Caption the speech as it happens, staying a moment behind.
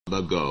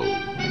Ago.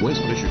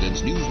 West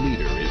Michigan's news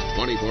leader is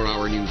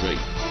 24-Hour News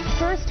 8.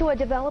 First to a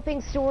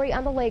developing story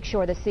on the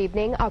lakeshore this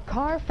evening, a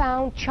car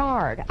found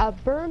charred, a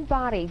burned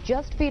body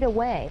just feet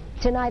away.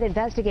 Tonight,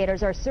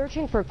 investigators are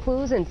searching for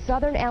clues in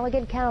southern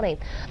Allegan County.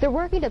 They're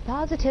working to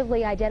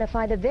positively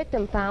identify the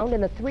victim found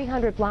in the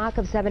 300 block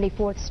of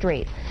 74th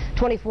Street.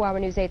 24-Hour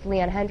News 8's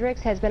Leon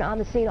Hendricks has been on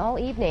the scene all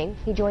evening.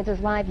 He joins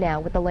us live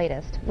now with the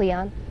latest.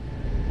 Leon?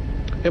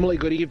 Emily,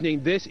 good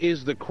evening. This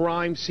is the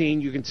crime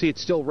scene. You can see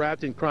it's still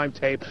wrapped in crime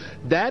tape.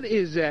 That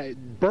is a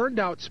burned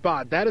out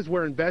spot. That is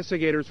where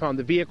investigators found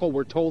the vehicle.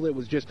 We're told it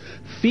was just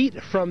feet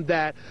from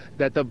that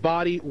the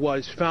body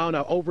was found.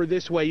 Over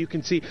this way, you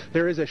can see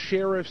there is a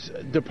sheriff's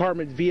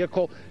department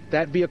vehicle.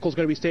 That vehicle is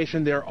going to be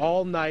stationed there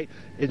all night.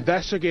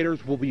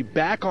 Investigators will be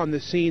back on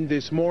the scene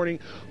this morning,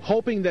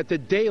 hoping that the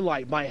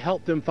daylight might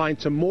help them find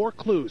some more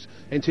clues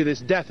into this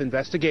death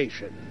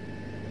investigation.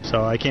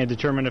 So I can't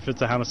determine if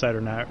it's a homicide or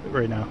not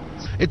right now.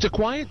 It's a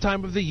quiet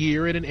time of the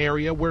year in an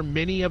area where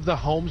many of the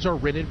homes are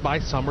rented by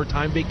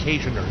summertime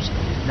vacationers.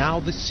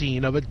 Now the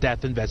scene of a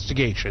death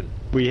investigation.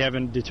 We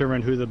haven't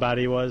determined who the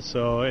body was,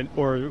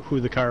 or who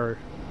the car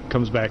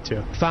comes back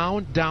to.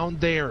 Found down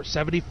there,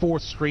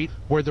 74th Street,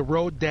 where the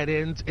road dead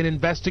ends, an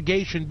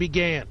investigation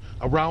began.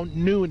 Around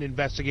noon,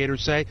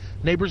 investigators say,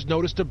 neighbors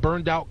noticed a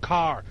burned out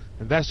car.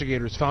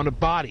 Investigators found a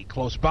body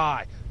close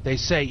by. They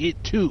say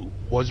it too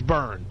was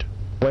burned.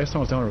 Last time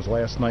I was down there was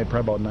last night,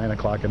 probably about 9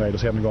 o'clock at night. I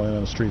just happened to go in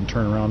on the street and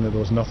turn around. There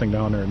was nothing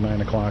down there at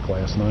 9 o'clock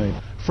last night.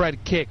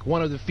 Fred Kick,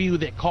 one of the few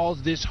that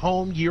calls this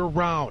home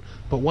year-round,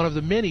 but one of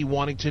the many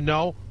wanting to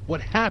know what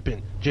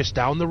happened just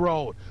down the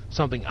road.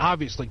 Something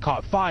obviously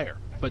caught fire,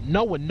 but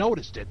no one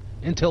noticed it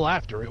until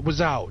after it was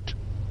out.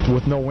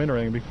 With no wind or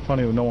anything, it'd be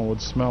funny if no one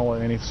would smell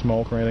any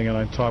smoke or anything, and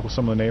I talked with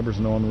some of the neighbors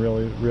and no one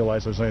really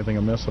realized there's anything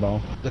amiss at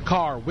all. The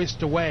car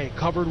whisked away,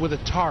 covered with a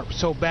tarp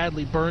so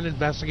badly burned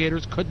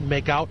investigators couldn't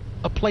make out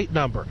a plate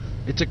number.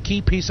 It's a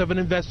key piece of an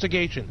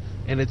investigation,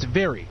 and it's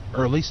very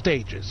early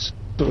stages.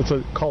 It's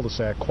a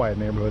cul-de-sac, quiet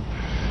neighborhood,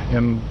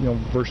 and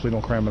virtually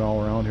no crime at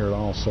all around here at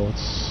all, so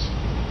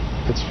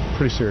it's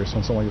pretty serious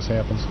when something like this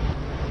happens.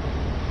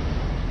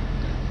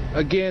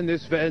 Again,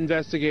 this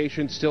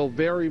investigation still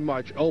very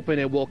much open.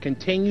 It will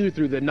continue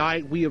through the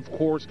night. We, of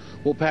course,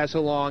 will pass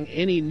along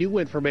any new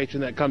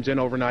information that comes in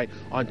overnight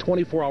on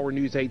 24-Hour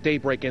News 8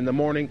 Daybreak in the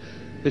morning.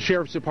 The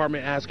Sheriff's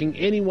Department asking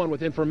anyone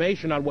with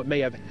information on what may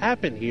have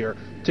happened here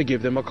to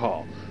give them a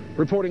call.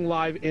 Reporting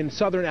live in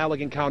southern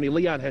Allegan County,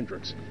 Leon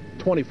Hendricks,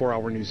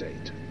 24-Hour News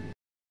 8.